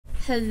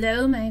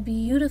Hello, my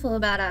beautiful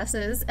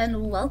badasses,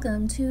 and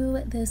welcome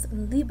to this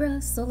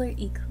Libra solar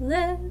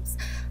eclipse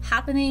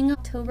happening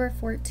October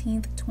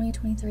 14th,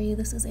 2023.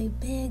 This is a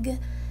big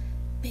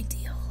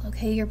deal,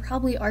 okay? You're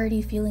probably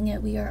already feeling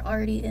it. We are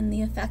already in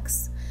the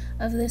effects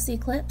of this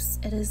eclipse.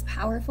 It is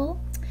powerful.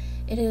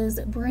 It is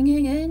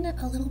bringing in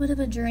a little bit of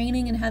a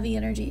draining and heavy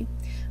energy,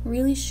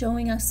 really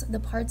showing us the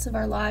parts of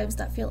our lives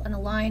that feel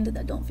unaligned,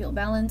 that don't feel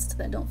balanced,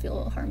 that don't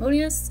feel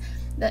harmonious,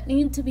 that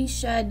need to be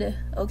shed,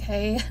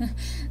 okay?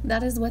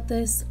 That is what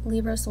this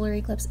Libra solar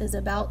eclipse is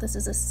about. This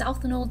is a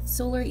south node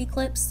solar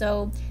eclipse,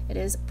 so it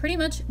is pretty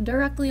much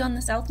directly on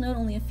the south node,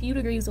 only a few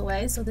degrees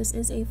away, so this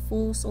is a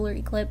full solar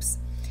eclipse.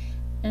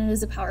 And it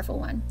is a powerful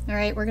one. All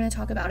right, we're going to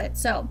talk about it.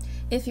 So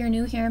if you're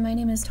new here, my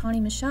name is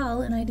Tawny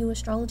Michelle, and I do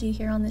astrology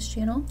here on this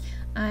channel.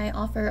 I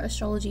offer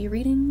astrology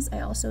readings. I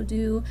also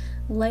do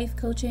life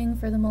coaching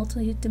for the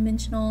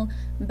multi-dimensional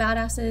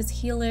badasses,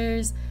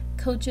 healers,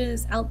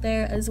 coaches out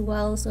there as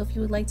well. So if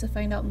you would like to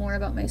find out more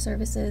about my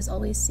services,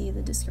 always see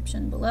the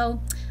description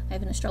below. I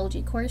have an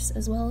astrology course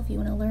as well if you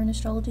want to learn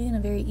astrology in a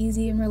very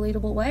easy and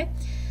relatable way.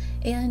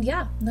 And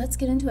yeah, let's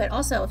get into it.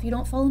 Also, if you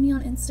don't follow me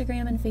on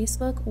Instagram and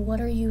Facebook,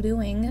 what are you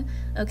doing?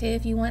 Okay,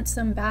 if you want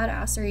some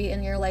badassery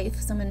in your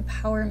life, some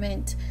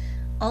empowerment,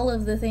 all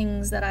of the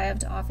things that I have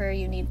to offer,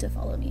 you need to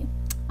follow me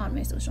on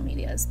my social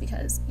medias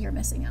because you're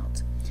missing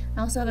out.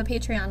 I also have a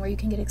Patreon where you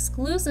can get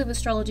exclusive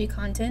astrology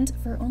content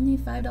for only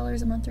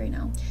 $5 a month right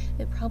now.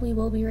 It probably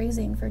will be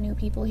raising for new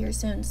people here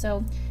soon,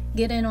 so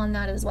get in on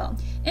that as well.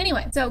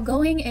 Anyway, so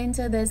going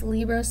into this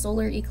Libra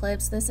solar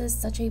eclipse, this is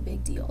such a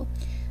big deal.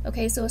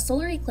 Okay, so a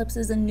solar eclipse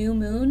is a new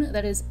moon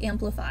that is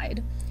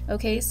amplified.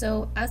 Okay,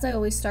 so as I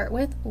always start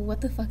with, what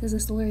the fuck is a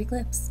solar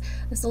eclipse?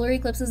 A solar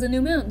eclipse is a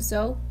new moon,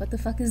 so what the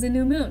fuck is a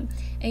new moon?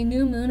 A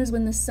new moon is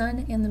when the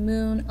sun and the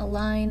moon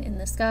align in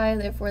the sky,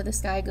 therefore the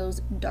sky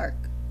goes dark,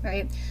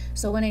 right?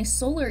 So when a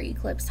solar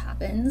eclipse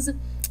happens,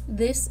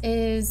 this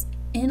is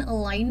in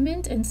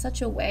alignment in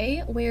such a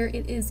way where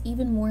it is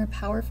even more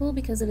powerful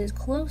because it is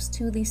close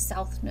to the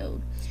south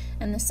node.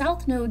 And the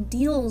south node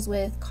deals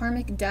with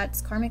karmic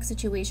debts, karmic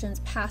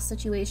situations, past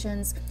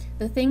situations,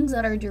 the things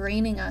that are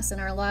draining us in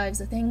our lives,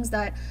 the things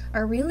that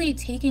are really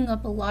taking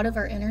up a lot of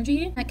our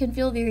energy, that can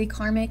feel very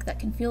karmic, that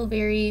can feel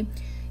very,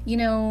 you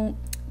know,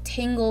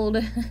 tangled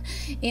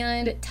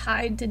and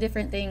tied to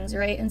different things,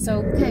 right? And so,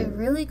 okay,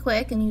 really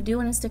quick, and you do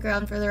want to stick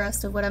around for the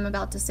rest of what I'm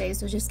about to say,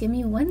 so just give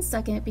me 1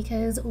 second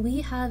because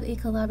we have a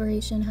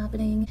collaboration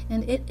happening,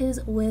 and it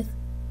is with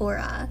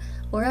Aura.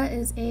 Aura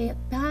is a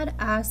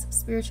badass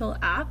spiritual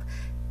app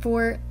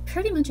for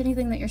pretty much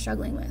anything that you're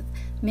struggling with.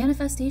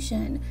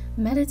 Manifestation,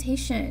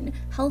 meditation,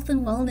 health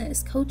and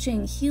wellness,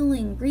 coaching,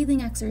 healing,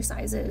 breathing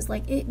exercises,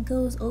 like it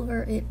goes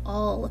over it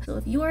all. So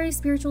if you are a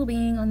spiritual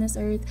being on this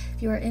earth,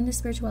 if you are into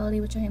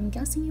spirituality, which I am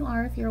guessing you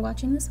are if you're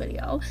watching this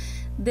video,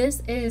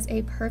 this is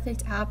a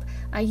perfect app.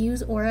 I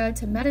use Aura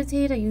to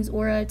meditate, I use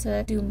Aura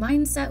to do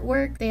mindset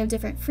work. They have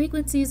different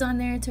frequencies on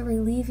there to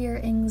relieve your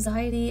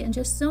anxiety and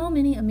just so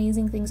many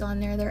amazing things on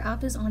there. Their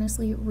app is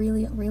honestly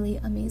really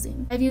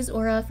amazing. I've used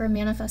Aura for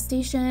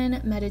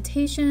manifestation,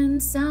 meditation,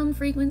 sound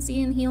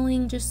frequency and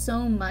healing, just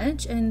so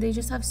much, and they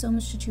just have so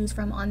much to choose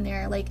from on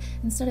there. Like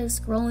instead of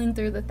scrolling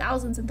through the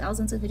thousands and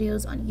thousands of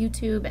videos on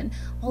YouTube and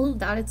all of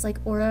that, it's like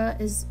Aura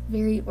is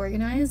very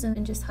organized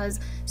and just has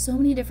so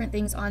many different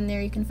things on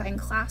there. You can find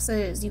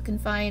classes, you can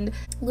find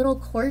little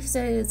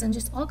courses, and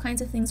just all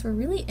kinds of things for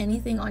really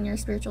anything on your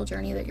spiritual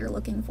journey that you're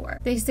looking for.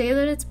 They say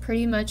that it's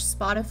pretty much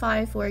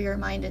Spotify for your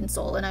mind and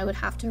soul, and I would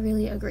have to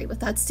really agree with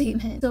that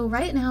statement. So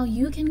right now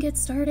you can get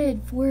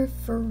started for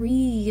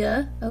free,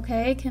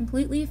 okay,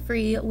 completely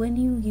free when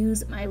you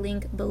use my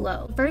link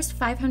below. The first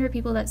 500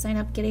 people that sign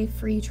up get a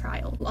free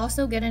trial. You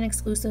also get an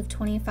exclusive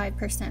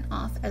 25%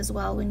 off as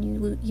well when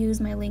you use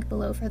my link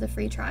below for the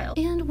free trial.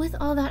 And with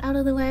all that out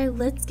of the way,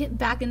 let's get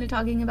back into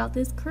talking about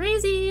this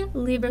crazy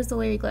Libra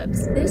solar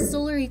eclipse. This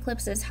solar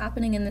eclipse is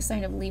happening in the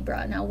sign of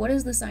Libra. Now, what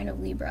is the sign of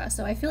Libra?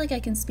 So I feel like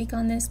I can speak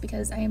on this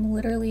because I am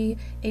literally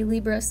a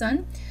Libra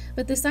sun,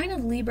 but the sign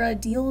of Libra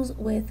deals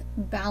with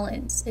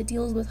balance. It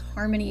deals with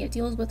harmony. It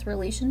deals with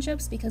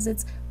relationships because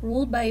it's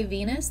ruled by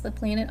Venus, the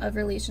planet of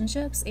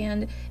relationships,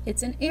 and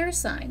it's an air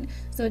sign.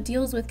 So it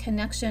deals with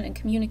connection and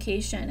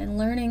communication and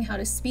learning how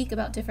to speak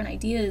about different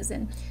ideas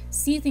and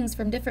see things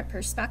from different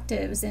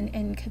perspectives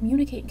and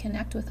communicate and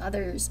connect with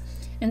others.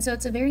 And so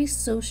it's a very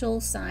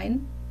social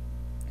sign.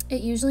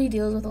 It usually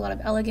deals with a lot of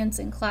elegance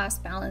and class,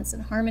 balance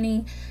and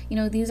harmony. You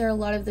know, these are a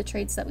lot of the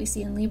traits that we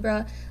see in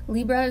Libra.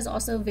 Libra is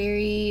also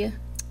very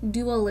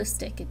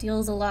dualistic. It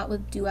deals a lot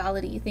with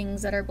duality,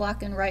 things that are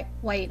black and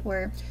white,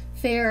 or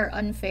fair or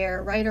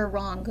unfair, right or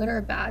wrong, good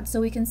or bad.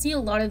 So we can see a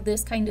lot of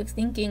this kind of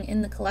thinking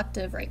in the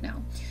collective right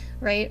now,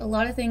 right? A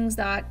lot of things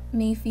that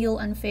may feel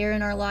unfair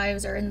in our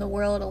lives or in the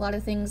world, a lot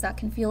of things that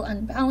can feel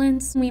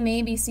unbalanced. We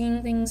may be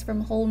seeing things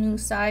from whole new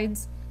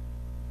sides.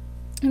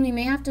 And we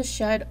may have to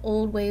shed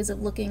old ways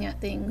of looking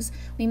at things.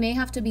 We may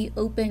have to be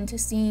open to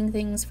seeing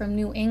things from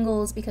new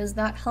angles, because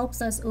that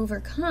helps us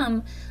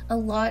overcome a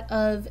lot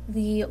of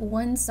the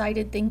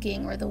one-sided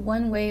thinking or the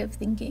one way of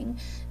thinking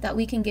that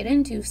we can get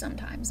into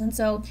sometimes. And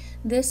so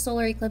this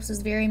solar eclipse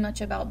is very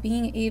much about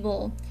being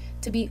able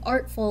to be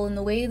artful in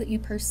the way that you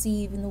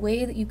perceive, in the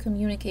way that you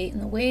communicate,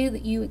 in the way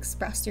that you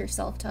express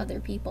yourself to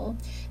other people.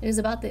 It is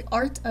about the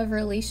art of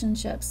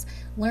relationships,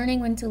 learning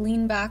when to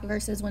lean back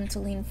versus when to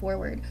lean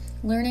forward,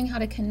 learning how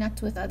to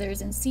connect with others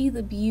and see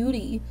the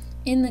beauty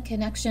in the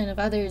connection of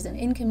others and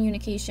in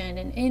communication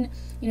and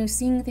in,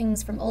 seeing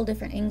things from all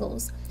different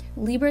angles.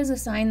 Libra is a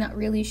sign that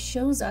really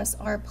shows us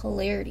our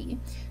polarity.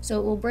 So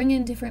it will bring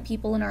in different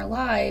people in our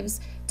lives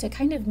to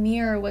kind of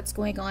mirror what's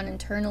going on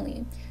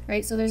internally,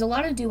 right? So there's a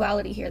lot of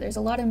duality here. There's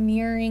a lot of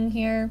mirroring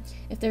here.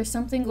 If there's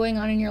something going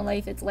on in your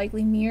life, it's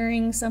likely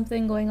mirroring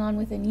something going on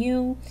within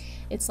you.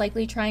 It's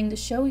likely trying to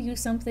show you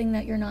something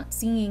that you're not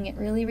seeing. It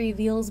really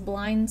reveals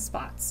blind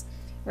spots,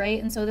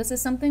 right? And so this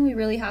is something we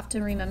really have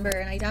to remember.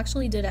 And I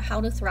actually did a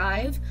How to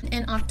Thrive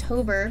in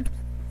October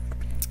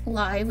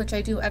live, which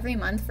I do every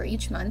month for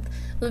each month,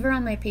 over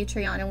on my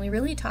Patreon, and we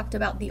really talked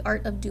about the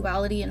art of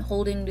duality and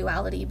holding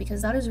duality,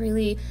 because that is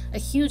really a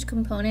huge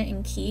component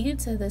and key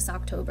to this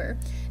October,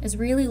 is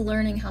really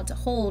learning how to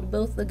hold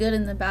both the good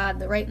and the bad,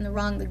 the right and the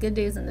wrong, the good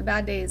days and the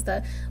bad days,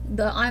 the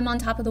I'm on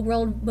top of the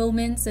world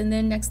moments, and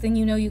then next thing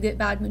you know, you get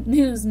bad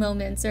news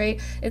moments, right?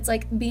 It's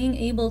like being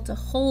able to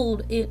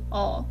hold it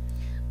all,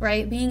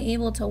 right? Being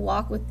able to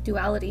walk with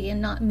duality and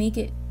not make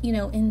it,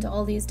 into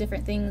all these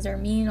different things or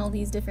mean all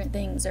these different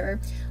things or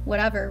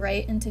whatever,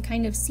 right? And to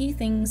kind of see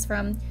things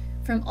from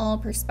all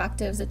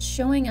perspectives. It's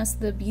showing us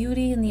the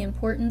beauty and the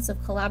importance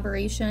of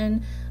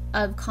collaboration,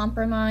 of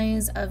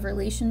compromise, of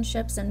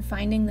relationships, and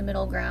finding the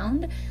middle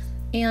ground,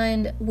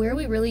 and where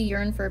we really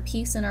yearn for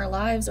peace in our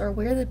lives, or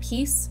where the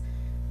peace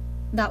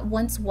that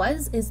once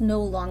was is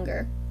no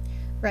longer,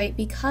 right?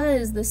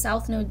 Because the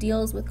South Node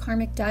deals with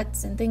karmic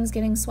debts and things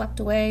getting swept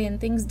away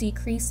and things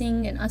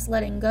decreasing and us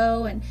letting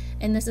go.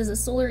 And this is a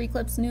solar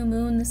eclipse new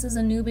moon. This is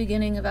a new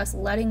beginning of us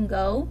letting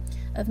go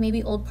of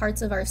maybe old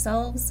parts of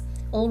ourselves,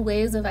 old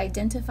ways of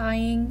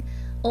identifying,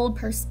 old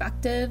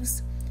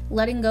perspectives,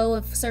 letting go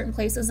of certain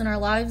places in our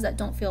lives that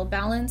don't feel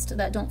balanced,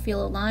 that don't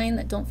feel aligned,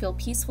 that don't feel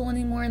peaceful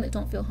anymore, that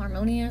don't feel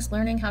harmonious,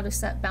 learning how to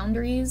set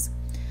boundaries,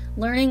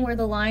 learning where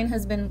the line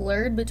has been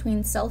blurred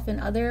between self and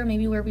other,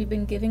 maybe where we've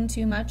been giving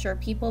too much or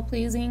people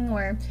pleasing,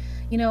 or,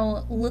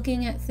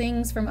 looking at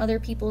things from other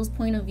people's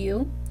point of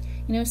view.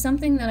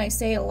 Something that I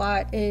say a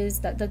lot is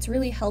that's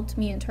really helped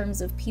me in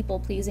terms of people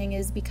pleasing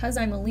is because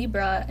I'm a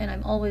Libra and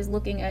I'm always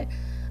looking at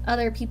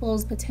other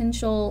people's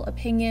potential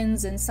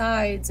opinions and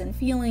sides and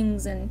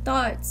feelings and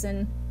thoughts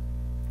and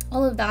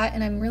all of that,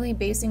 and I'm really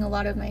basing a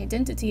lot of my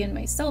identity and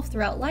myself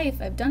throughout life.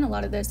 I've done a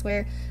lot of this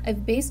where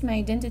I've based my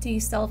identity,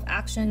 self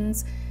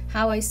actions,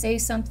 how I say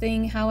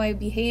something, how I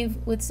behave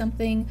with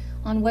something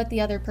on what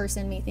the other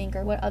person may think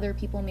or what other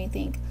people may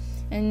think.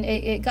 And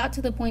it got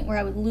to the point where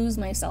I would lose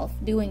myself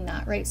doing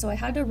that, right? So I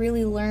had to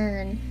really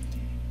learn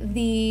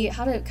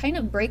how to kind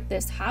of break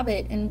this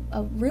habit, and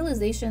a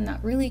realization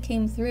that really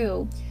came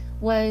through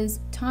was,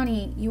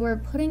 Tani, you are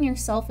putting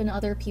yourself in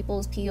other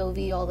people's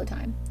POV all the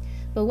time.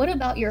 But what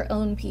about your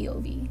own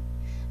POV?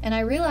 And I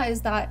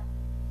realized that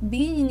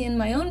being in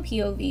my own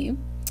POV,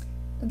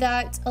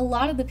 that a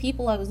lot of the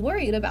people I was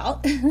worried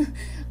about,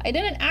 I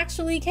didn't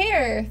actually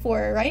care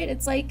for, right?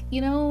 It's like,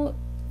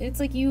 it's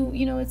like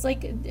it's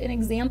like an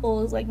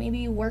example is like maybe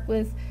you work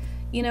with,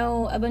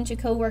 a bunch of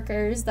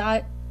coworkers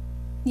that,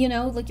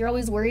 like you're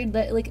always worried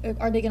that, like,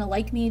 are they going to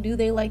like me? Do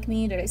they like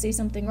me? Did I say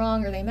something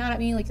wrong? Are they mad at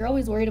me? Like, you're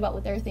always worried about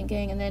what they're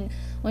thinking. And then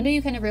one day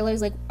you kind of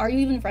realize, like, are you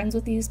even friends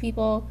with these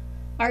people?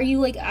 Are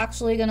you like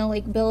actually gonna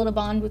like build a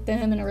bond with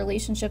them and a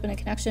relationship and a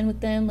connection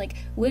with them? Like,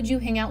 would you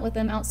hang out with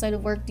them outside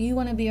of work? Do you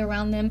want to be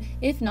around them?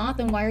 If not,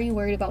 then why are you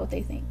worried about what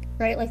they think,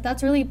 right? Like,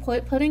 that's really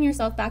putting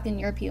yourself back in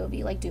your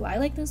POV. Like, do I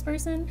like this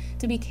person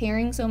to be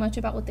caring so much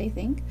about what they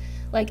think?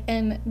 Like,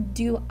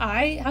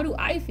 how do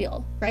I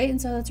feel, right?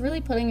 And so that's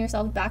really putting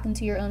yourself back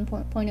into your own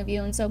point of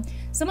view. And so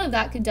some of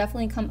that could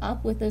definitely come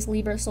up with this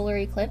Libra solar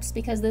eclipse,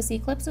 because this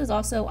eclipse is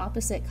also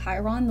opposite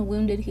Chiron, the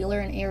wounded healer,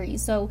 in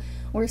Aries. So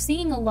we're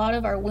seeing a lot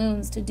of our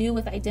wounds to do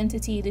with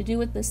identity, to do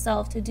with the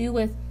self, to do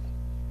with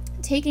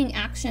taking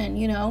action.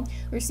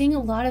 We're seeing a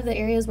lot of the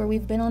areas where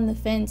we've been on the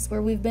fence,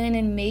 where we've been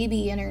in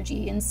maybe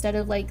energy instead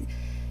of like,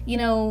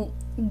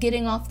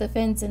 getting off the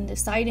fence and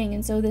deciding.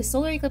 And so this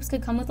solar eclipse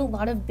could come with a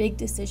lot of big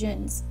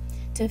decisions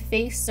to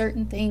face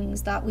certain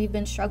things that we've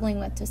been struggling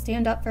with, to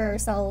stand up for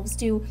ourselves,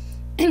 to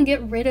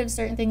get rid of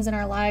certain things in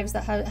our lives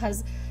that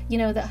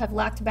that have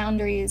lacked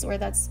boundaries, or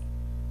that's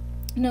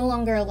no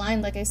longer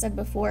aligned, like I said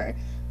before,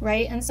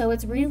 right? And so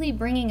it's really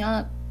bringing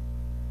up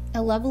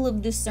a level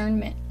of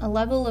discernment, a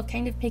level of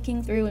kind of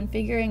picking through and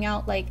figuring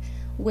out, like,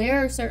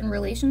 where are certain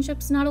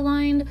relationships not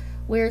aligned?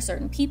 where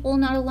certain people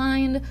not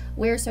aligned,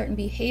 where certain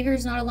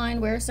behaviors not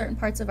aligned, where certain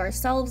parts of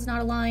ourselves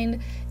not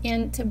aligned.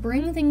 And to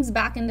bring things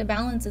back into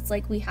balance, it's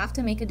like we have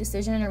to make a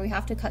decision or we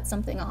have to cut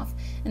something off.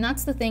 And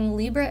that's the thing.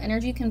 Libra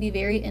energy can be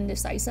very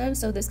indecisive.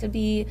 So this could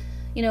be,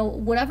 you know,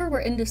 whatever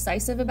we're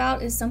indecisive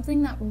about is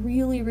something that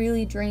really,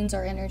 really drains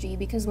our energy,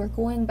 because we're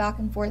going back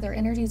and forth. Our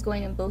energy is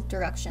going in both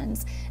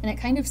directions, and it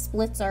kind of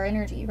splits our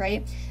energy,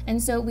 right?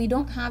 And so we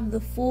don't have the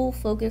full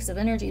focus of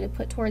energy to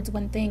put towards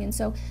one thing. And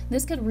so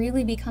this could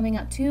really be coming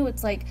up too.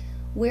 It's like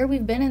where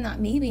we've been in that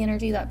maybe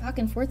energy, that back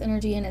and forth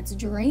energy, and it's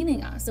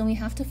draining us, and we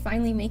have to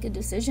finally make a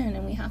decision,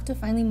 and we have to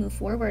finally move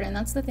forward. And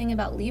that's the thing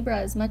about Libra.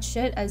 As much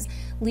shit as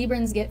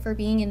Librans get for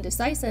being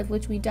indecisive,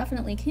 which we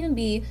definitely can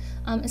be,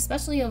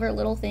 especially over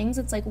little things,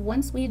 it's like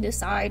once we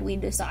decide,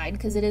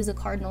 because it is a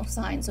cardinal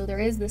sign, so there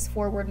is this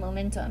forward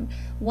momentum.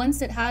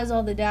 Once it has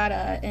all the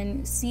data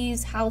and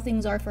sees how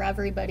things are for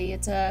everybody,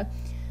 it's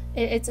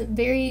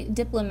very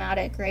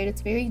diplomatic, right?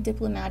 It's very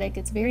diplomatic.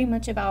 It's very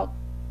much about,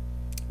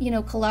 you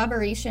know,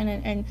 collaboration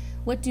and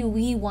what do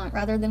we want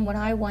rather than what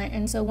I want.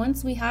 And so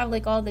once we have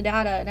like all the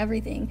data and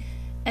everything,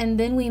 and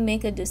then we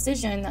make a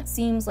decision that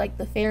seems like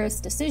the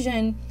fairest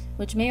decision,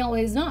 which may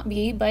always not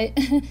be, but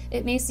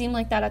it may seem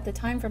like that at the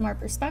time from our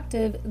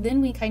perspective,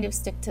 then we kind of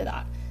stick to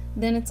that.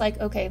 Then it's like,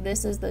 okay,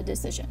 this is the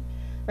decision,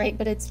 right?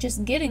 But it's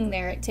just getting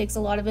there. It takes a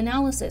lot of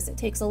analysis. It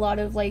takes a lot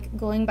of like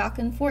going back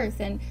and forth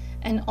and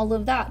all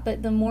of that.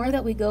 But the more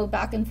that we go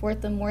back and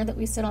forth, the more that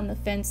we sit on the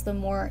fence, the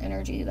more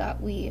energy that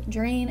we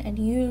drain and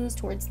use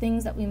towards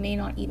things that we may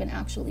not even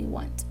actually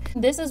want.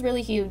 This is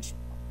really huge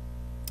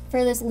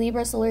for this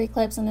Libra solar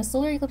eclipse, and the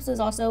solar eclipse is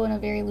also in a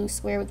very loose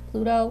square with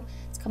Pluto.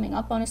 It's coming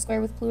up on a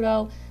square with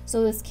Pluto,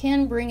 so this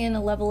can bring in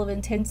a level of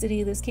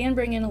intensity, this can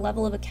bring in a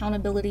level of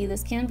accountability,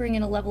 this can bring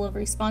in a level of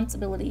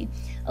responsibility,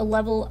 a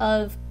level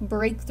of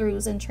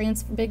breakthroughs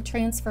and big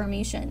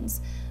transformations,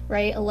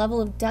 right? A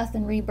level of death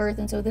and rebirth.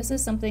 And so this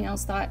is something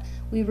else that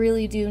we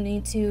really do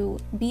need to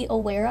be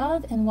aware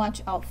of and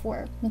watch out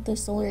for with the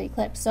solar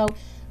eclipse. So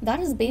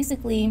that is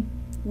basically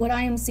what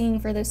I am seeing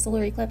for this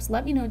solar eclipse.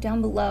 Let me know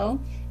down below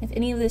if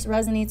any of this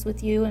resonates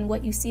with you and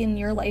what you see in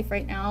your life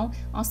right now.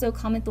 Also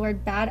comment the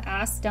word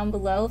badass down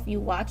below if you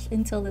watched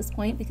until this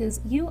point,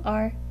 because you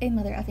are a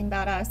mother effing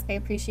badass. I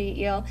appreciate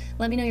you.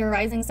 Let me know your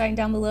rising sign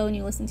down below and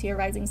you listen to your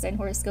rising sign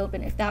horoscope,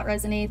 and if that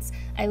resonates.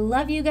 I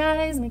love you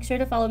guys. Make sure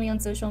to follow me on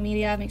social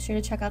media. Make sure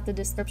to check out the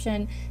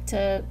description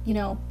to, you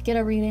know, get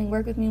a reading,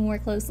 work with me more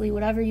closely,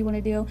 whatever you want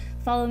to do.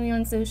 Follow me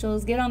on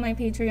socials, get on my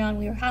Patreon.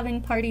 We are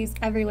having parties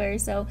everywhere,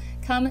 so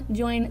come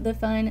join the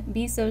fun,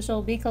 be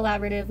social, be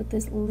collaborative with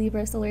this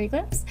Libra solar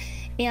eclipse.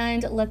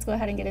 And let's go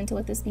ahead and get into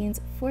what this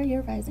means for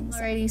your rising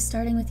sign. Alrighty,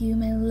 starting with you,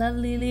 my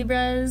lovely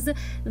Libras.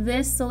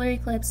 This solar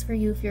eclipse for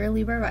you, if you're a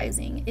Libra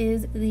rising,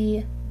 is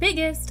the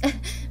biggest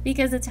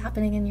because it's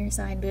happening in your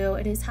sign, boo.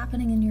 It is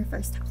happening in your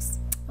first house,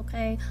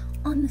 okay,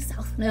 on the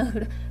south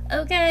node.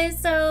 Okay,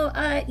 so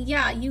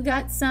yeah, you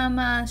got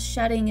some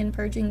shedding and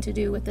purging to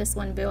do with this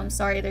one, boo. I'm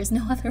sorry, there's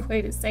no other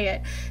way to say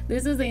it.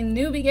 This is a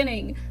new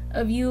beginning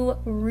of you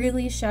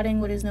really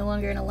shedding what is no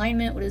longer in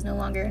alignment, what is no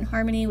longer in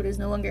harmony, what is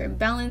no longer in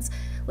balance,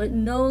 what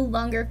no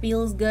longer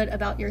feels good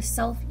about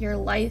yourself, your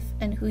life,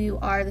 and who you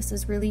are. This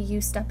is really you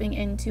stepping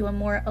into a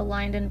more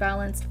aligned and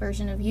balanced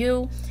version of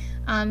you.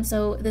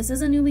 So this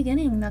is a new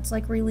beginning that's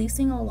like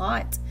releasing a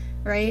lot,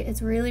 right?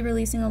 It's really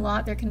releasing a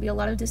lot. There can be a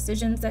lot of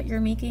decisions that you're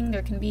making.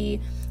 There can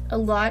be a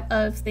lot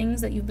of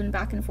things that you've been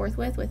back and forth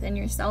with within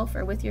yourself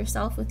or with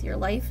yourself, with your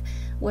life,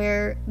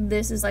 where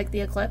this is like the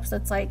eclipse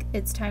that's like,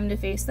 it's time to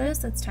face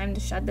this, it's time to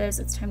shed this,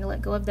 it's time to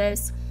let go of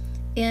this.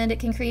 And it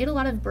can create a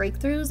lot of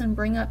breakthroughs and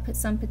bring up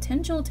some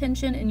potential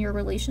tension in your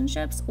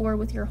relationships or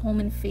with your home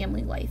and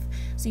family life.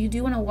 So you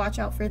do want to watch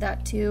out for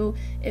that too.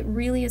 It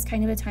really is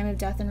kind of a time of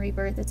death and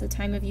rebirth. It's a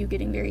time of you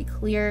getting very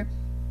clear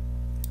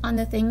on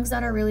the things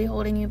that are really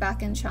holding you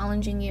back and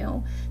challenging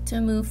you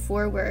to move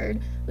forward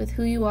with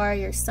who you are,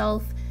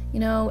 yourself. You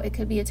know, it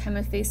could be a time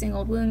of facing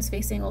old wounds,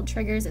 facing old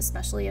triggers,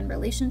 especially in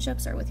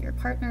relationships or with your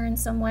partner in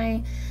some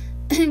way.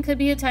 It could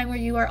be a time where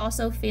you are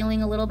also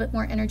feeling a little bit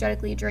more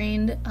energetically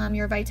drained.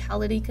 Your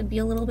vitality could be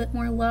a little bit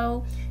more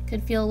low,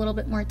 could feel a little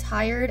bit more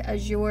tired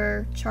as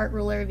your chart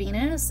ruler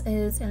Venus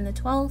is in the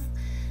 12th.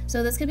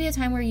 So this could be a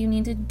time where you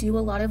need to do a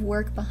lot of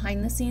work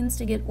behind the scenes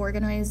to get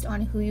organized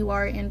on who you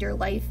are and your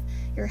life,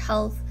 your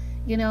health,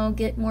 you know,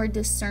 get more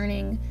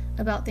discerning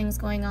about things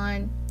going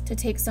on to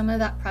take some of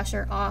that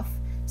pressure off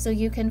so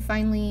you can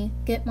finally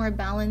get more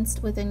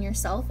balanced within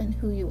yourself and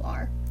who you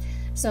are.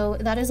 So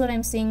that is what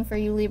I'm seeing for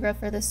you, Libra,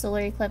 for this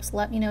solar eclipse.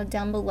 Let me know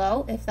down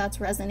below if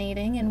that's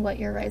resonating and what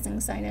your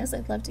rising sign is.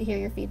 I'd love to hear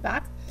your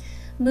feedback.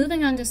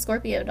 Moving on to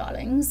Scorpio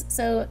darlings.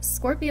 So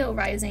Scorpio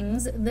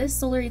risings, this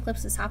solar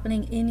eclipse is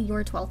happening in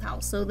your 12th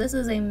house. So this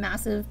is a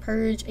massive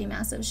purge, a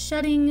massive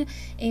shedding,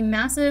 a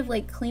massive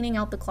like cleaning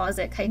out the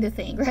closet kind of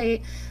thing,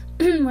 right?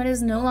 What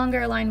is no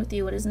longer aligned with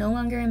you, what is no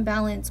longer in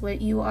balance, what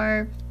you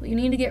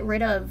need to get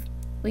rid of,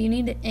 what you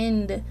need to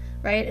end,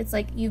 right? It's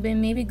like you've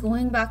been maybe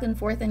going back and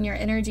forth in your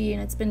energy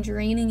and it's been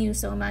draining you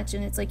so much,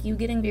 and it's like you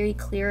getting very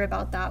clear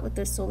about that with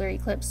this solar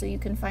eclipse, so you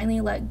can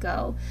finally let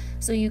go,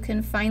 so you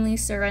can finally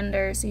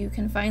surrender, so you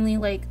can finally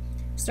like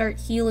start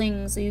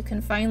healing, so you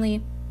can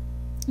finally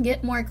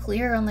get more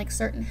clear on like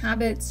certain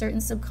habits,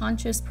 certain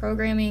subconscious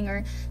programming,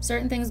 or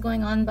certain things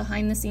going on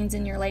behind the scenes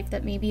in your life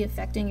that may be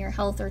affecting your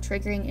health or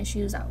triggering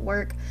issues at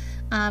work.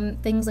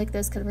 Things like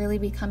this could really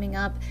be coming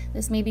up.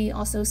 This may be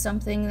also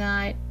something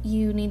that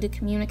you need to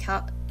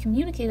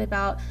communicate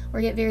about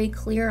or get very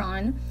clear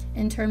on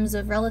in terms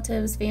of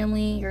relatives,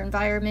 family, your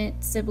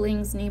environment,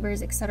 siblings,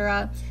 neighbors,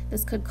 etc.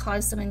 This could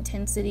cause some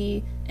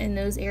intensity in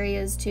those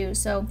areas too.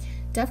 So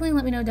definitely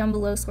let me know down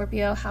below,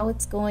 Scorpio, how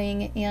it's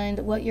going and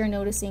what you're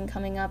noticing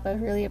coming up. I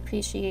really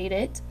appreciate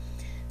it.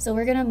 So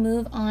we're going to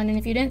move on, and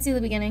if you didn't see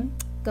the beginning,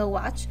 go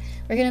watch.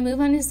 We're going to move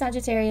on to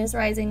Sagittarius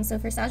rising. So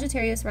for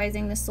Sagittarius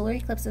rising, the solar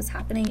eclipse is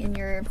happening in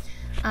your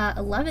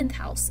 11th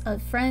house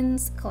of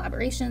friends,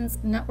 collaborations,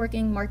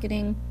 networking,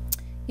 marketing,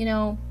 you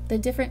know, the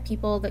different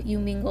people that you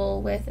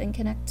mingle with and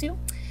connect to.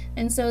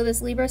 And so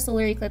this Libra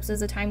solar eclipse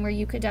is a time where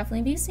you could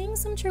definitely be seeing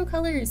some true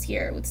colors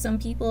here with some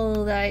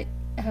people that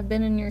have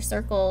been in your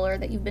circle or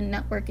that you've been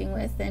networking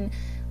with, and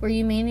where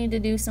you may need to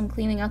do some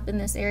cleaning up in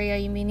this area.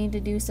 You may need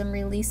to do some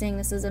releasing.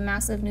 This is a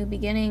massive new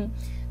beginning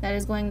that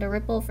is going to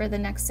ripple for the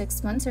next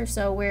 6 months or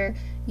so, where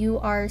you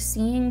are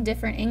seeing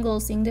different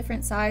angles, seeing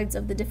different sides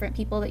of the different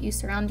people that you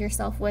surround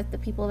yourself with, the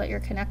people that you're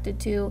connected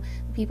to,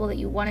 the people that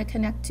you want to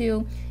connect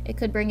to. It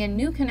could bring in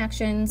new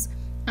connections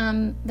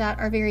that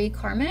are very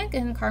karmic,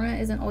 and karma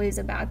isn't always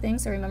a bad thing,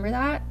 so remember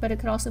that. But it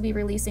could also be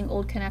releasing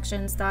old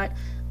connections that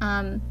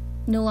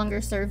no longer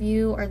serve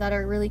you, or that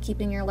are really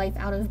keeping your life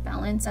out of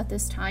balance at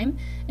this time.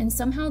 And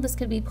somehow this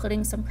could be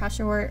putting some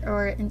pressure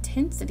or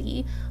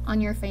intensity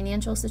on your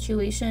financial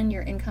situation,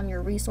 your income,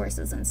 your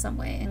resources in some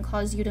way, and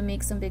cause you to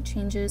make some big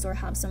changes or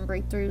have some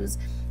breakthroughs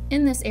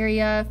in this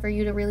area for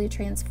you to really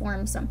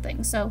transform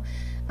something. So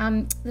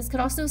this could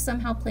also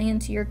somehow play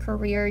into your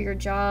career, your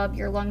job,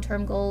 your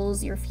long-term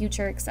goals, your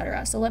future,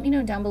 etc. So let me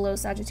know down below,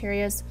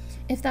 Sagittarius,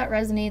 if that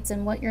resonates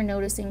and what you're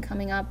noticing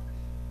coming up.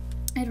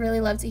 I'd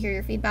really love to hear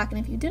your feedback, and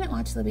if you didn't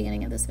watch the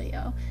beginning of this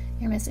video,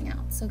 you're missing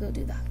out, so go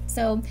do that.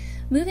 So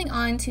moving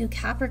on to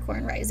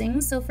Capricorn rising.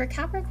 So for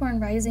Capricorn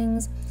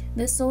risings,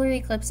 this solar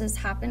eclipse is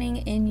happening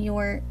in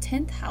your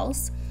 10th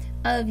house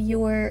of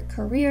your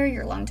career,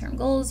 your long-term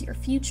goals, your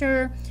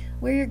future,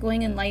 where you're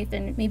going in life,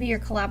 and maybe your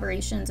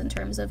collaborations in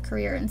terms of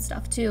career and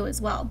stuff too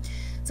as well.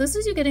 So this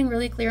is you getting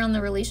really clear on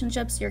the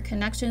relationships, your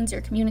connections,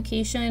 your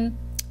communication,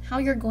 how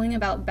you're going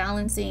about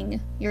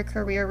balancing your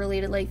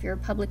career-related life, your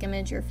public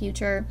image, your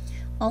future,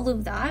 all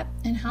of that,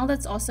 and how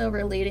that's also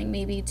relating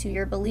maybe to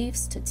your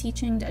beliefs, to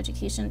teaching, to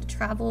education, to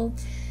travel.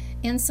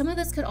 And some of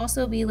this could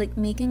also be like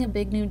making a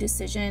big new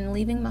decision,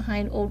 leaving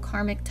behind old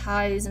karmic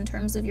ties in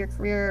terms of your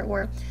career,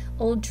 or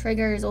old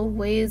triggers, old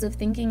ways of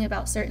thinking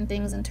about certain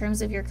things in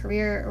terms of your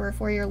career or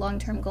for your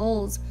long-term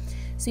goals.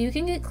 So you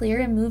can get clear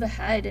and move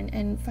ahead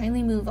and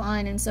finally move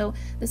on. And so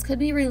this could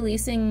be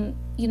releasing,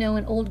 you know,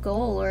 an old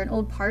goal or an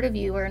old part of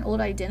you or an old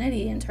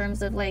identity in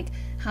terms of like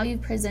how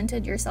you've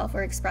presented yourself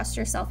or expressed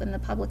yourself in the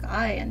public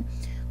eye and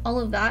all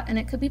of that. And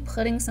it could be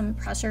putting some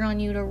pressure on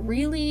you to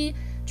really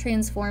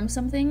transform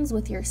some things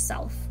with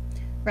yourself,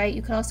 right?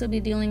 You could also be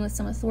dealing with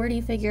some authority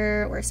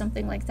figure or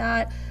something like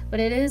that, but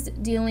it is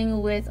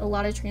dealing with a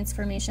lot of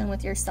transformation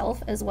with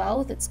yourself as well,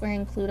 with it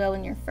squaring Pluto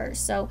in your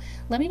first. So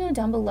let me know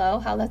down below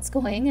how that's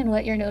going and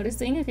what you're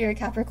noticing. If you're a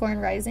Capricorn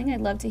rising,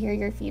 I'd love to hear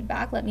your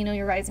feedback. Let me know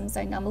your rising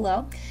sign down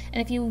below.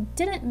 And if you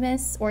didn't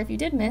miss, or if you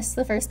did miss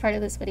the first part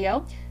of this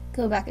video,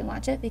 go back and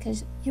watch it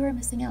because you are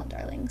missing out,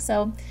 darling.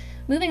 So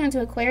moving on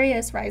to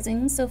Aquarius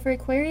rising. So for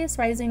Aquarius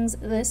risings,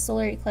 this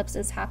solar eclipse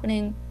is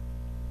happening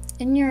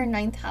in your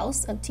 9th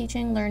house of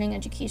teaching, learning,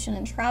 education,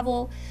 and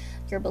travel,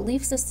 your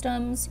belief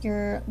systems,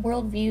 your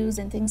worldviews,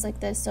 and things like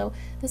this. So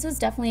this is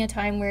definitely a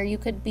time where you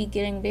could be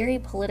getting very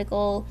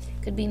political,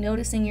 could be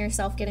noticing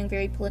yourself getting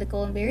very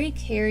political and very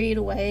carried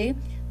away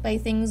by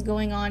things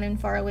going on in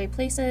faraway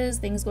places,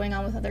 things going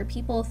on with other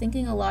people,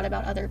 thinking a lot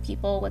about other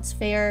people, what's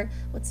fair,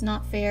 what's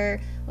not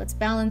fair, what's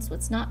balanced,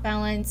 what's not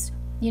balanced,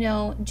 you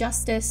know,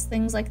 justice,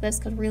 things like this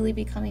could really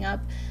be coming up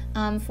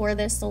for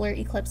this solar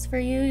eclipse for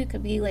you. You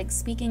could be like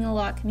speaking a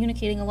lot,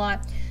 communicating a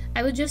lot.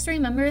 I would just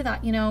remember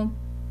that, you know,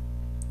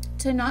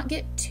 to not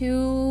get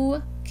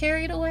too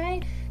carried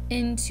away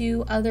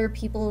into other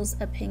people's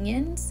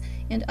opinions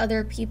and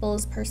other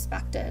people's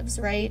perspectives,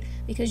 right?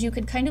 Because you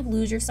could kind of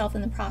lose yourself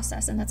in the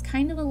process, and that's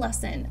kind of a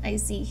lesson I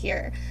see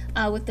here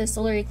with this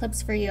solar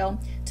eclipse for you,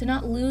 to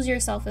not lose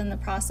yourself in the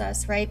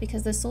process, right?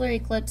 Because the solar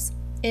eclipse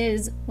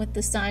is with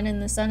the sun,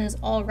 and the sun is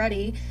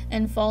already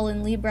in fall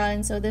in Libra,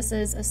 and so this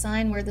is a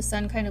sign where the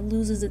sun kind of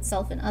loses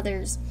itself in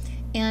others.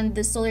 And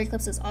the solar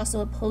eclipse is also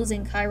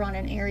opposing Chiron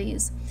in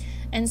Aries,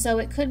 and so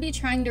it could be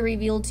trying to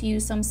reveal to you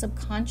some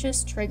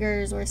subconscious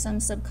triggers or some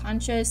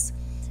subconscious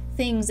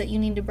things that you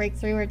need to break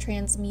through or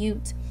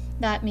transmute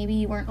that maybe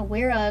you weren't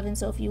aware of. And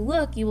so if you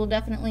look, you will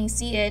definitely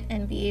see it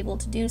and be able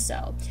to do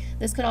so.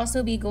 This could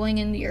also be going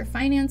into your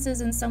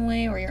finances in some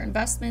way, or your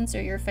investments,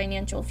 or your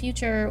financial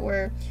future,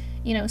 or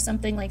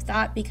something like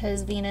that,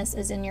 because Venus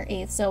is in your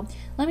 8th. So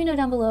let me know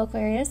down below,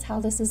 Aquarius, how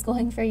this is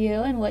going for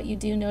you and what you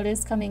do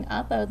notice coming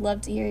up. I would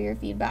love to hear your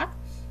feedback.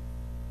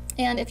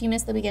 And if you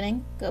missed the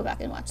beginning, go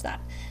back and watch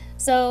that.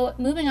 So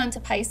moving on to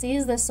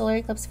Pisces, the solar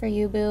eclipse for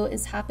you, boo,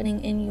 is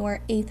happening in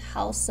your 8th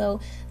house. So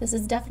this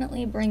is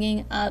definitely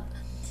bringing up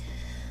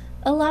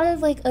a lot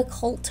of like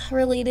occult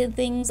related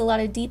things, a lot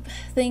of deep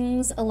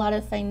things, a lot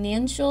of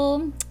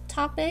financial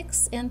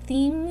topics and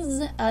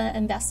themes,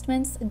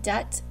 investments,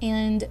 debt,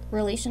 and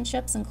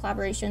relationships and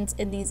collaborations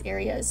in these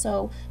areas.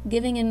 So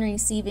giving and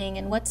receiving,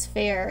 and what's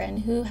fair, and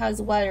who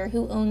has what, or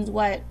who owns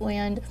what,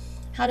 and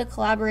how to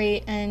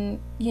collaborate and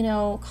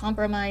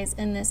compromise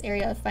in this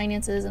area of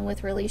finances and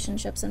with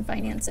relationships and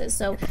finances.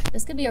 So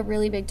this could be a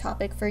really big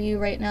topic for you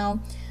right now.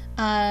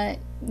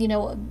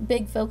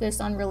 Big focus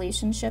on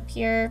relationship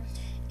here.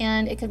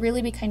 And it could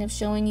really be kind of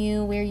showing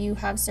you where you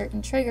have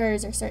certain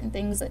triggers or certain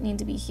things that need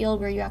to be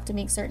healed, where you have to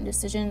make certain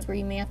decisions, where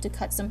you may have to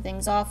cut some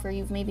things off, where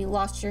you've maybe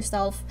lost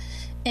yourself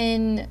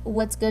in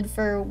what's good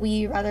for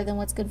we rather than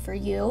what's good for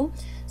you.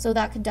 So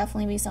that could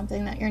definitely be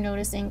something that you're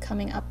noticing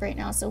coming up right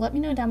now. So let me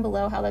know down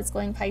below how that's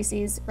going,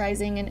 Pisces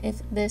rising, and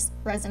if this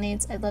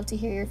resonates, I'd love to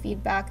hear your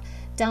feedback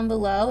down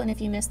below. And if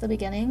you missed the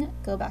beginning,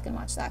 go back and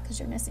watch that because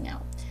you're missing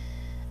out.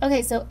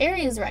 Okay, so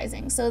Aries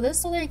rising. So this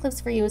solar eclipse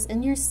for you is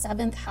in your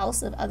 7th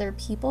house of other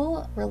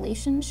people,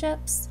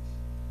 relationships,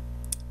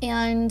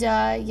 and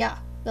yeah,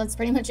 that's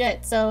pretty much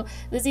it. So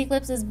this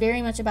eclipse is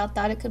very much about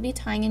that. It could be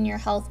tying in your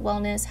health,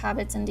 wellness,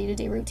 habits, and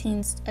day-to-day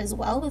routines as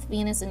well, with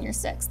Venus in your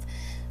 6th.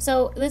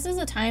 So this is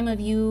a time of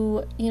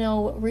you,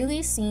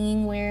 really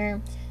seeing where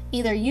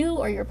either you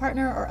or your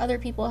partner or other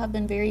people have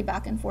been very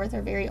back and forth,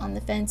 or very on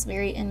the fence,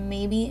 very in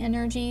maybe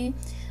energy.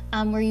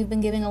 Where you've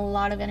been giving a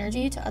lot of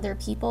energy to other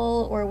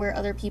people, or where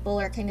other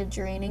people are kind of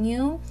draining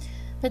you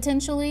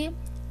potentially.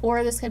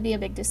 Or this could be a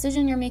big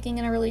decision you're making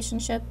in a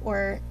relationship,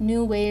 or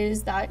new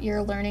ways that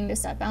you're learning to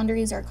set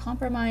boundaries or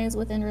compromise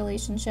within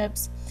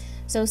relationships.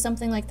 So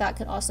something like that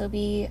could also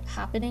be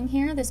happening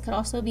here. This could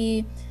also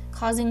be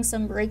causing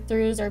some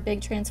breakthroughs or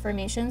big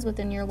transformations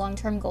within your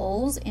long-term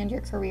goals and your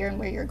career and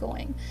where you're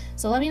going.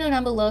 So let me know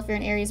down below, if you're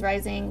an Aries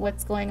rising,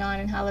 what's going on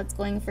and how that's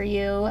going for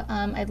you.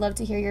 I'd love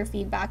to hear your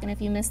feedback, and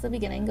if you missed the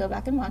beginning, go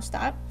back and watch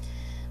that.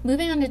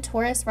 Moving on to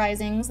Taurus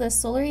risings, the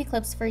solar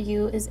eclipse for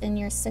you is in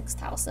your 6th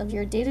house of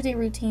your day-to-day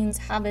routines,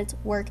 habits,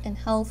 work, and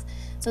health.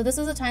 So this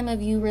is a time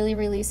of you really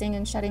releasing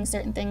and shedding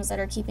certain things that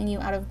are keeping you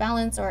out of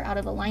balance or out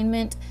of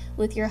alignment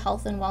with your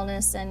health and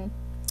wellness and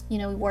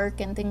work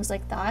and things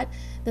like that.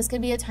 This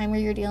could be a time where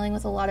you're dealing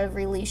with a lot of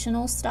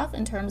relational stuff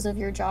in terms of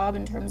your job,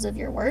 in terms of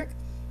your work,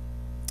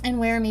 and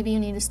where maybe you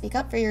need to speak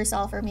up for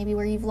yourself, or maybe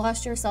where you've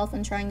lost yourself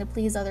in trying to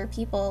please other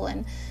people,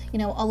 and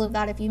all of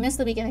that. If you missed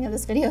the beginning of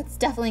this video, it's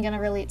definitely going to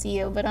relate to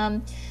you. But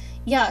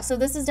yeah, so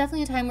this is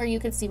definitely a time where you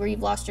could see where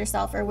you've lost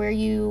yourself, or where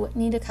you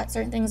need to cut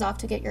certain things off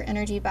to get your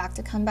energy back,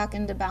 to come back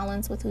into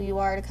balance with who you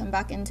are, to come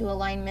back into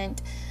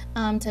alignment,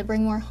 to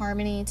bring more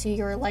harmony to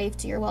your life,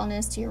 to your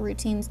wellness, to your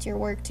routines, to your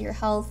work, to your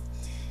health.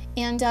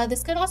 And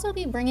this could also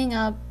be bringing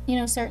up,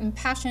 certain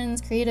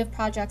passions, creative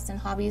projects, and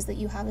hobbies that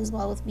you have as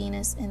well, with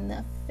Venus in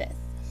the 5th.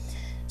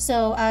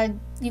 So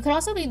you could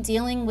also be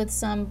dealing with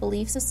some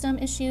belief system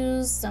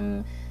issues,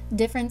 some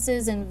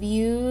differences in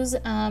views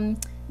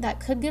that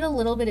could get a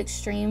little bit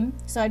extreme.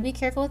 So I'd be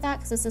careful with that,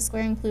 because it's a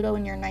squaring Pluto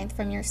in your 9th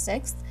from your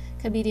 6th.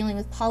 Could be dealing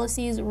with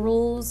policies,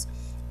 rules,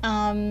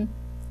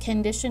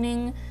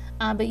 conditioning,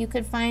 but you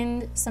could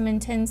find some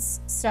intense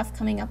stuff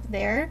coming up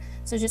there.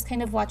 So just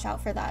kind of watch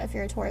out for that if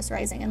you're a Taurus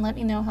rising, and let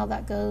me know how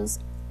that goes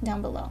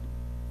down below.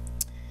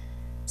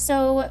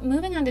 So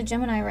moving on to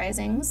Gemini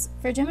risings.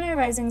 For Gemini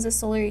risings, a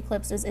solar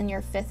eclipse is in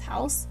your 5th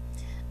house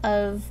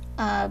of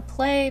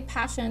play,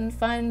 passion,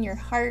 fun, your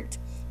heart,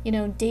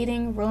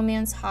 dating,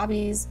 romance,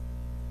 hobbies.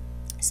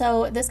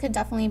 So this could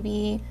definitely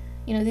be,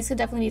 these could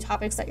definitely be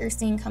topics that you're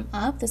seeing come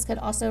up. This could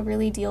also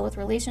really deal with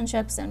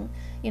relationships and,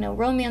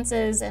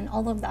 romances and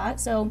all of that.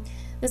 So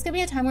this could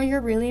be a time where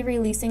you're really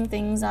releasing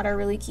things that are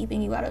really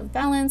keeping you out of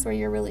balance, where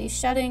you're really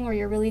shedding, where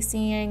you're really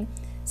seeing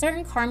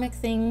certain karmic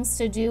things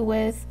to do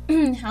with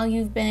how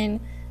you've been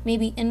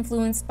maybe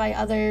influenced by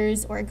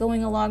others, or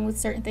going along with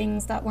certain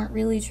things that weren't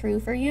really true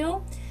for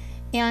you.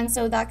 And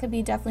so that could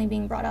be definitely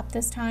being brought up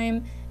this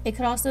time. It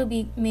could also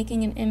be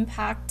making an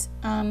impact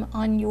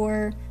on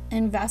your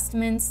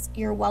investments,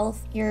 your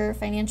wealth, your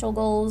financial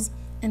goals,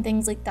 and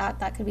things like that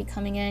that could be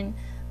coming in.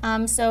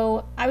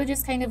 So I would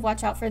just kind of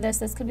watch out for this.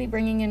 This could be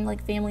bringing in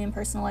like family and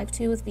personal life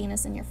too, with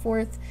Venus in your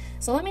 4th.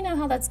 So let me know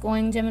how that's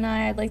going,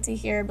 Gemini. I'd like to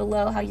hear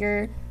below how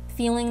you're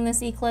feeling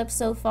this eclipse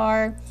so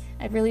far.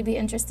 I'd really be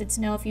interested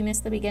to know. If you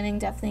missed the beginning,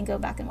 definitely go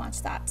back and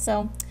watch that.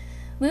 So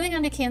Moving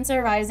on to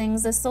Cancer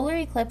risings, the solar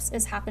eclipse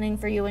is happening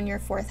for you in your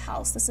 4th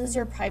house. This is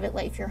your private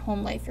life, your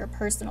home life, your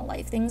personal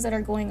life, things that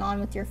are going on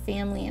with your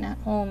family and at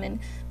home and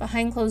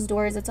behind closed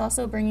doors. It's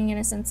also bringing in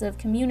a sense of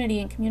community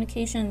and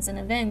communications and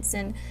events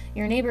and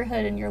your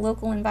neighborhood and your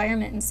local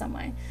environment in some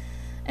way.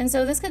 And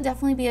so this could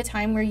definitely be a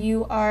time where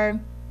you are,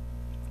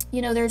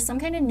 you know, there's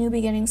some kind of new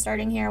beginning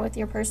starting here with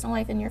your personal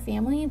life and your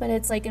family, but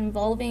it's like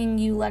involving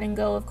you letting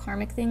go of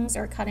karmic things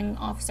or cutting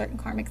off certain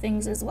karmic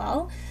things as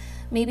well.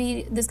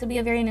 Maybe this could be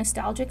a very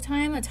nostalgic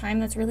time, a time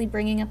that's really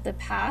bringing up the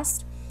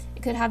past.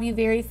 It could have you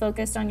very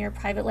focused on your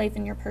private life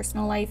and your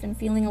personal life and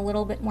feeling a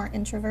little bit more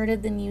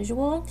introverted than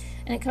usual.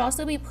 And it could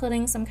also be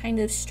putting some kind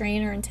of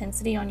strain or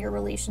intensity on your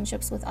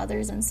relationships with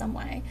others in some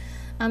way.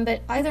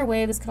 But either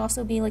way, this could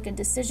also be like a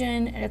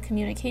decision, a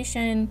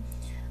communication,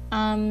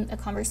 a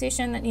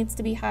conversation that needs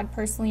to be had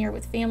personally or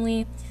with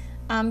family.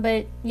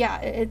 But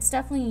yeah, it's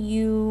definitely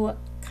you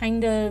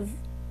kind of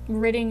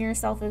ridding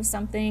yourself of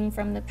something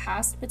from the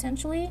past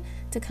potentially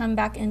to come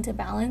back into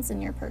balance in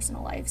your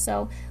personal life.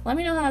 So let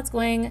me know how that's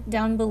going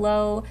down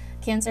below,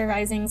 Cancer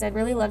risings. I'd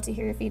really love to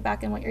hear your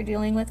feedback and what you're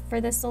dealing with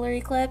for this solar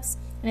eclipse.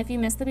 And if you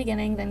missed the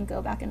beginning, then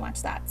go back and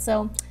watch that.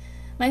 So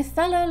my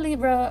fellow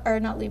Libra, or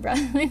not Libra,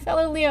 my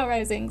fellow Leo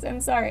risings,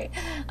 I'm sorry.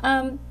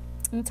 I'm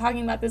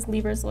talking about this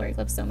Libra solar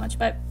eclipse so much,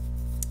 but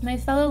my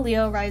fellow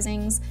Leo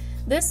risings,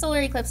 this solar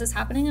eclipse is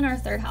happening in our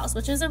 3rd house,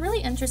 which is a really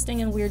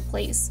interesting and weird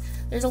place.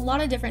 There's a lot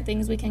of different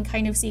things we can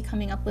kind of see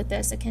coming up with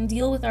this. It can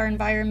deal with our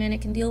environment.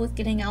 It can deal with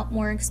getting out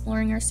more,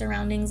 exploring our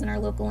surroundings and our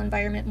local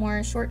environment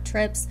more, short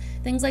trips,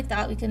 things like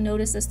that. We can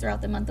notice this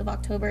throughout the month of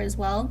October as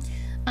well.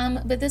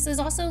 But this is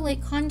also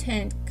like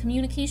content,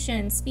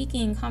 communication,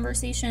 speaking,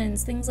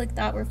 conversations, things like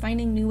that. We're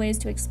finding new ways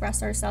to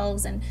express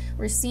ourselves and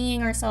we're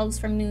seeing ourselves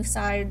from new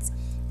sides.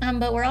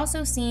 But we're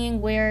also seeing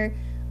where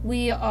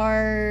we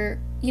are,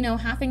 you know,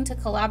 having to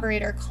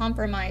collaborate or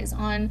compromise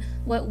on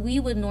what we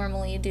would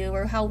normally do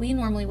or how we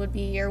normally would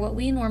be or what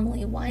we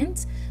normally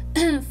want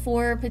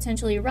for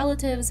potentially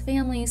relatives,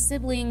 families,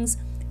 siblings,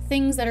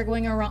 things that are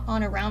going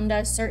on around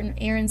us, certain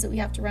errands that we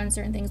have to run,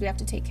 certain things we have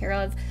to take care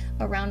of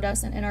around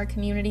us and in our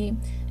community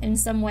in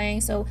some way.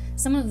 So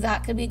some of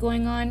that could be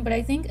going on, but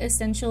I think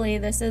essentially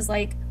this is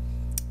like,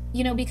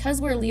 you know, because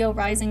we're Leo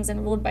risings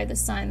and ruled by the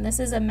sun, this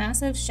is a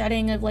massive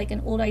shedding of like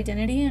an old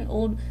identity, an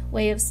old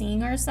way of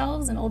seeing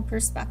ourselves, an old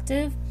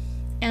perspective.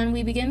 And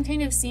we begin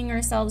kind of seeing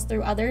ourselves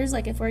through others.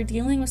 Like if we're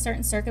dealing with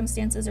certain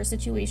circumstances or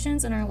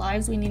situations in our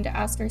lives, we need to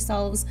ask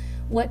ourselves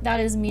what that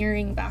is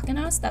mirroring back in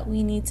us that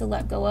we need to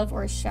let go of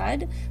or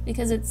shed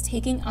because it's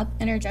taking up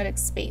energetic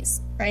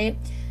space, right?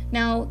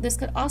 Now, this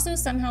could also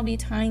somehow be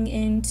tying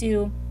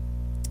into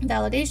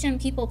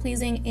validation, people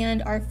pleasing,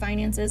 and our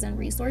finances and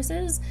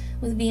resources,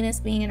 with Venus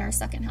being in our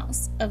 2nd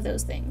house of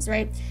those things,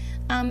 right?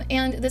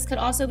 And this could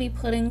also be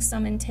putting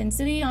some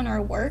intensity on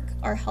our work,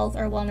 our health,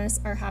 our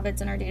wellness, our habits,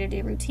 and our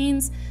day-to-day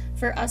routines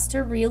for us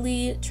to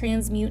really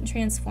transmute and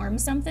transform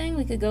something.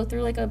 We could go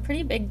through like a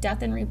pretty big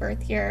death and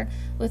rebirth here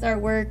with our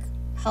work,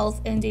 health,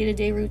 and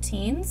day-to-day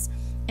routines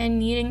and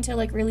needing to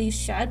like really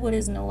shed what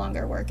is no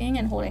longer working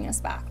and holding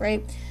us back,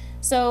 right?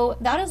 So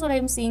that is what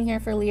I'm seeing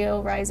here for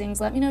Leo risings.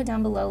 Let me know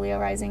down below, Leo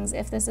risings,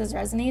 if this is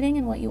resonating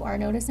and what you are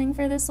noticing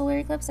for this solar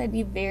eclipse. I'd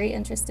be very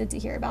interested to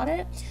hear about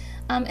it.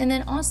 And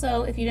then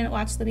also, if you didn't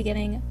watch the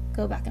beginning,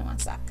 go back and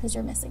watch that because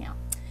you're missing out.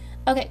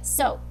 Okay,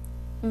 so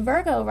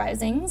Virgo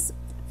risings.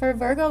 For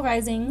Virgo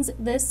risings,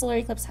 this solar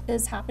eclipse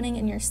is happening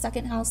in your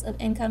 2nd house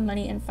of income,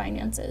 money, and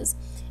finances,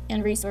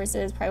 and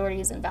resources,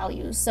 priorities, and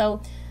values.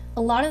 So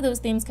a lot of those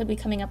themes could be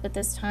coming up at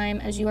this time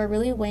as you are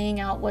really weighing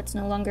out what's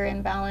no longer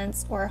in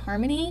balance or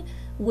harmony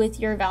with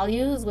your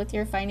values, with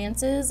your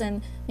finances,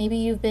 and maybe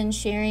you've been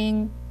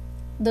sharing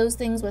those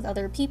things with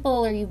other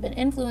people or you've been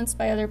influenced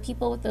by other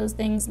people with those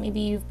things. Maybe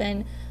you've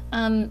been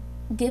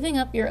giving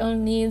up your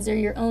own needs or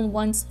your own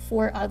wants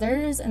for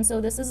others. And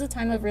so this is a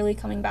time of really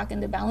coming back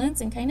into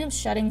balance and kind of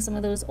shedding some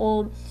of those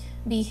old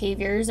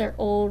behaviors or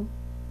old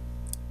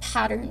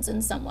patterns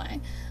in some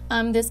way.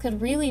 This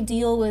could really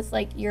deal with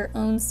like your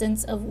own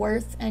sense of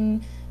worth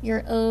and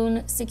your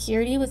own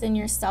security within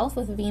yourself,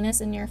 with Venus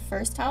in your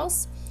 1st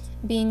house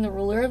being the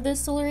ruler of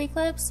this solar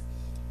eclipse.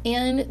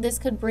 And this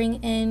could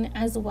bring in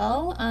as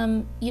well,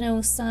 you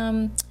know,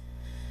 some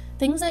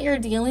things that you're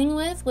dealing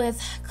with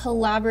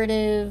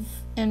collaborative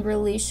and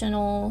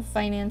relational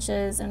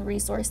finances and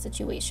resource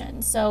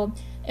situations. So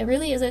it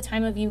really is a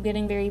time of you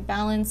getting very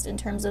balanced in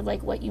terms of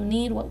like what you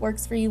need, what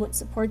works for you, what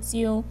supports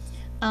you.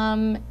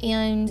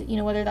 And, you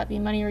know, whether that be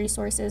money,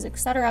 resources,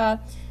 etc.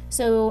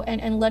 So,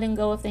 and letting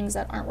go of things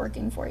that aren't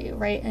working for you,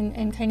 right?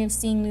 And kind of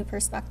seeing new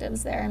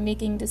perspectives there and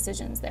making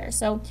decisions there.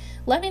 So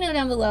let me know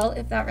down below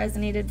if that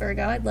resonated,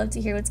 Virgo. I'd love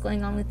to hear what's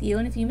going on with you.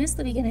 And if you missed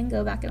the beginning,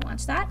 go back and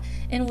watch that.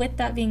 And with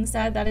that being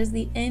said, that is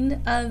the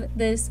end of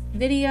this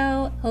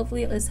video.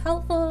 Hopefully it was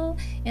helpful,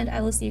 and I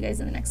will see you guys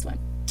in the next one.